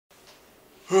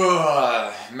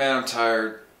Man, I'm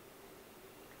tired.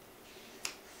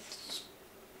 It's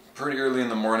pretty early in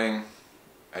the morning.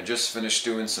 I just finished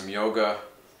doing some yoga,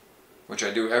 which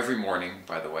I do every morning,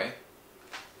 by the way.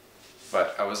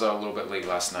 But I was out a little bit late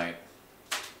last night.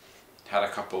 Had a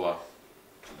couple of...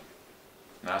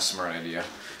 Not a smart idea.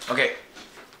 Okay,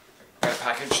 got a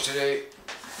package today.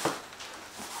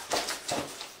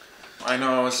 I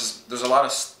know there's a lot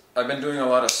of... I've been doing a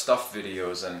lot of stuff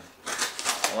videos and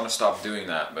I want to stop doing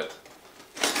that, but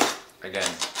again,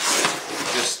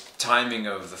 just timing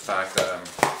of the fact that I'm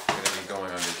going to be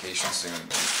going on vacation soon.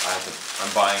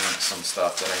 I'm buying some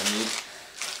stuff that I need.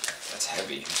 That's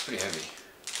heavy. It's pretty heavy.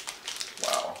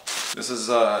 Wow. This is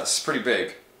pretty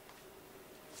big.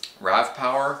 RAV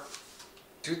power,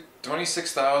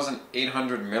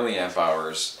 26,800 milliamp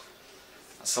hours.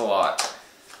 That's a lot.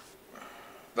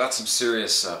 That's some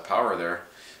serious power there.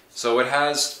 So it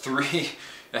has three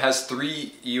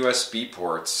USB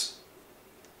ports.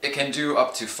 It can do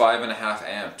up to 5.5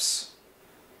 amps,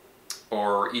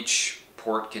 or each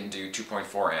port can do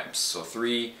 2.4 amps. So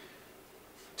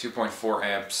 2.4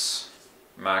 amps,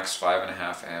 max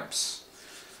 5.5 amps.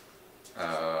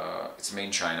 It's made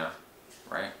in China,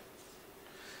 right?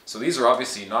 So these are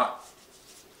obviously not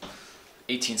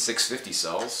 18650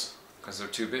 cells because they're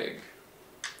too big.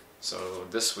 So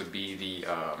this would be the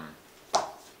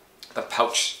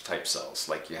pouch type cells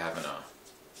like you have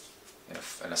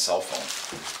in a cell phone.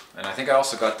 And I think I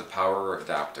also got the power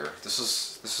adapter. This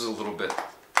is a little bit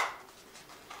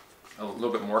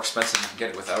more expensive. You can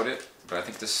get it without it, but I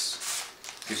think this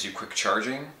gives you quick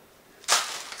charging.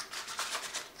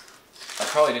 I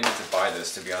probably didn't need to buy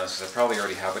this, to be honest, because I probably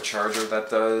already have a charger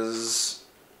that does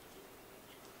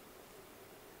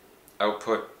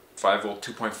output 5 volt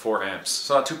 2.4 amps.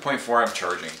 So not 2.4 amp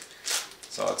charging.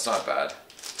 So it's not bad.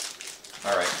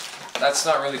 Alright, that's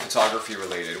not really photography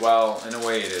related. Well, in a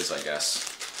way it is, I guess.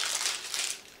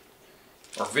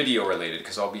 Or video related,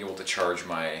 because I'll be able to charge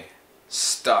my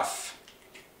stuff.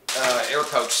 Air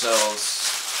pouch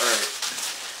cells. Alright.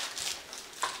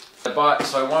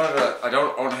 I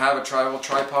don't have a travel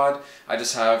tripod. I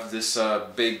just have this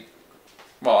big,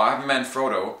 well, I have a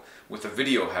Manfrotto with a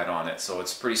video head on it, so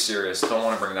it's pretty serious. Don't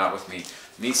want to bring that with me.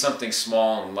 Need something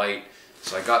small and light,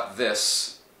 so I got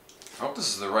this. I hope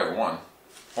this is the right one.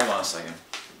 Hold on a second.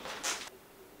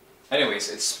 Anyways,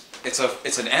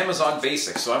 it's an Amazon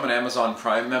Basics, so I'm an Amazon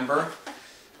Prime member.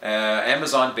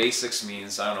 Amazon Basics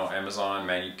means, I don't know, Amazon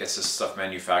gets this stuff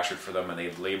manufactured for them and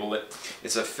they label it.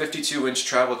 It's a 52-inch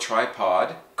travel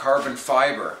tripod, carbon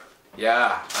fiber.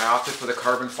 Yeah, I opted for the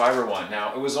carbon fiber one.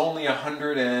 Now, it was only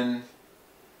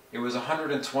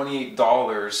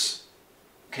 $128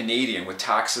 Canadian with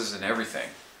taxes and everything.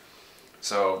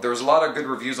 So there was a lot of good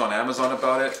reviews on Amazon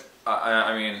about it.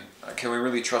 I mean, can we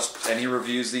really trust any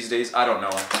reviews these days? I don't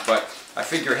know, but I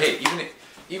figure, hey,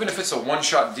 even if it's a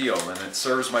one-shot deal and it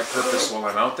serves my purpose while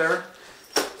I'm out there,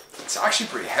 it's actually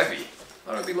pretty heavy. I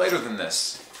thought it would be lighter than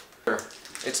this.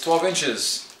 It's 12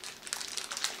 inches,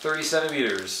 30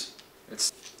 centimeters.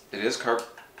 It is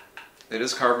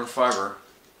carbon fiber,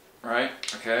 right?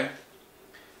 Okay.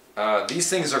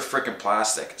 These things are frickin'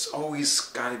 plastic. It's always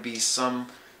got to be some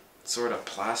sort of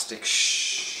plastic.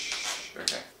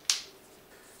 Okay.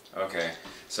 Okay.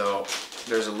 So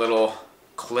there's a little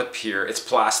clip here. It's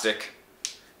plastic.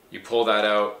 You pull that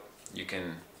out,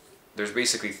 there's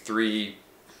basically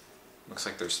looks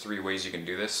like there's 3 ways you can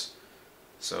do this.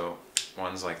 So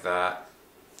one's like that,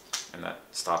 and that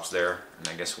stops there, and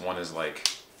I guess one is like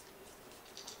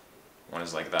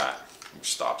that,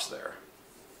 which stops there.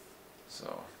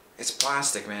 So it's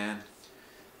plastic, man.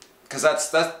 Because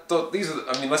these are,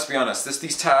 I mean, let's be honest,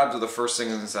 these tabs are the first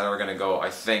things that are gonna go, I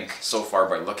think, so far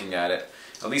by looking at it.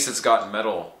 At least it's got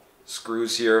metal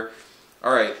screws here.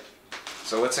 Alright.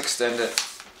 So let's extend it.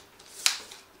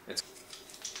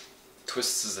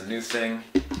 Twists is a new thing.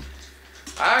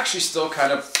 I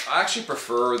actually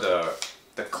prefer the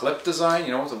clip design,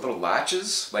 you know, with the little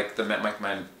latches, like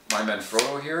my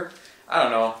Manfrotto here. I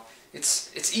don't know.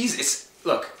 It's easy.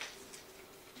 Look.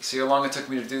 See how long it took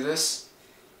me to do this?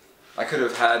 I could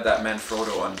have had that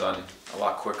Manfrotto undone a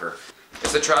lot quicker.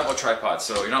 It's a travel tripod,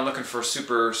 so you're not looking for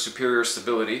superior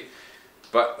stability.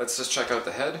 But let's just check out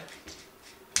the head.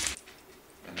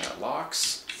 And that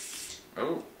locks.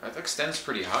 Oh, that extends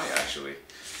pretty high actually.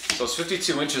 So it's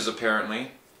 52 inches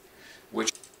apparently,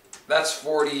 which that's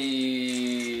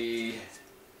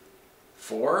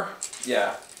 44?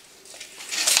 Yeah.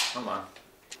 Come on.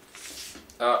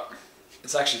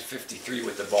 It's actually 53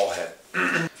 with the ball head.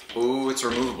 Ooh, it's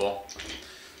removable.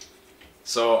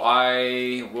 So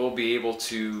I will be able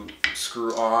to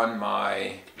screw on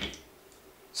my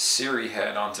Siri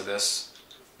head onto this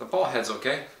The ball head's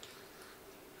okay.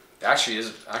 It actually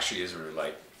is really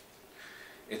light.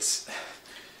 It's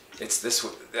this.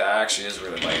 It actually is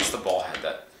really light. It's the ball head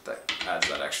that adds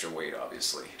that extra weight,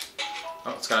 obviously.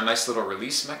 Oh, it's got a nice little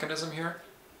release mechanism here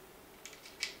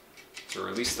to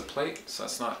release the plate, so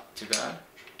that's not too bad.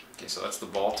 Okay, so that's the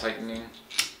ball tightening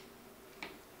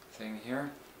thing here,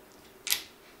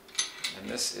 and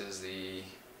this is the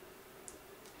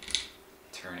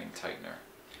turning tightener.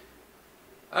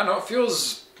 I don't know.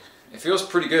 It feels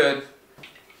pretty good.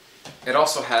 It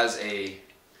also has a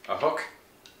hook.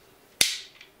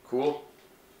 Cool.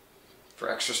 For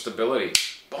extra stability.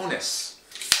 Bonus.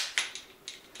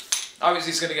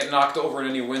 Obviously, it's going to get knocked over in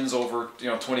any winds over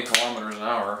 20 kilometers an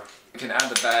hour. You can add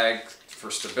the bag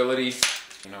for stability.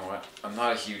 You know what? I'm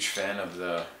not a huge fan of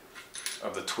the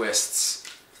twists.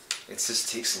 It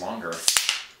just takes longer.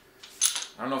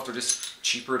 I don't know if they're just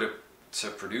cheaper to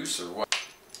produce or what.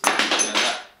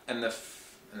 And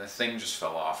the thing just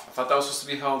fell off. I thought that was supposed to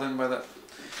be held in by that.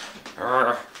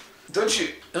 Don't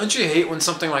you hate when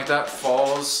something like that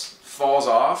falls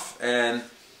off and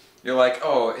you're like,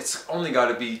 oh, it's only got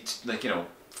to be like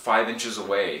 5 inches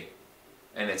away,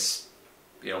 and it's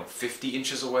 50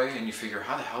 inches away, and you figure,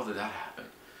 how the hell did that happen?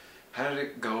 How did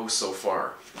it go so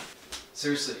far?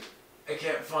 Seriously, I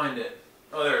can't find it.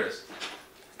 Oh, there it is.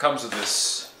 It comes with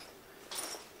this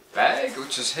bag,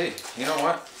 which is, hey, you know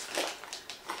what?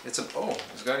 It's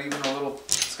got even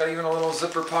a little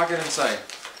zipper pocket inside.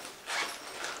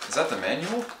 Is that the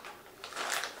manual?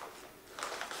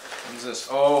 What is this?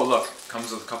 Oh, look,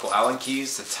 comes with a couple Allen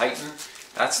keys to tighten.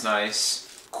 That's nice.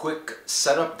 Quick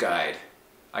setup guide.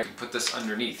 I can put this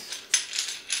underneath.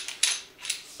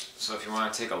 So if you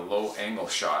want to take a low angle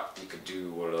shot, you could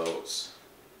do one of those.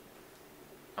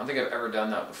 I don't think I've ever done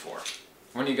that before.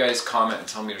 When you guys comment and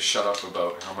tell me to shut up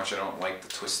about how much I don't like the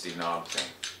twisty knob thing.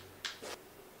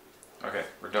 Okay,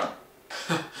 we're done.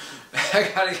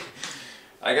 I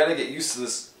gotta get used to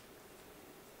this.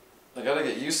 I gotta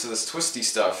get used to this twisty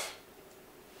stuff.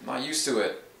 I'm not used to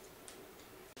it.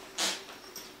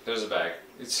 There's a bag.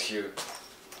 It's cute.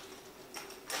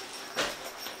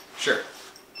 Sure.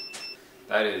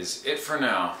 That is it for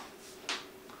now.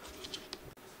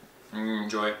 I'm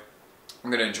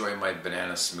gonna enjoy my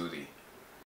banana smoothie.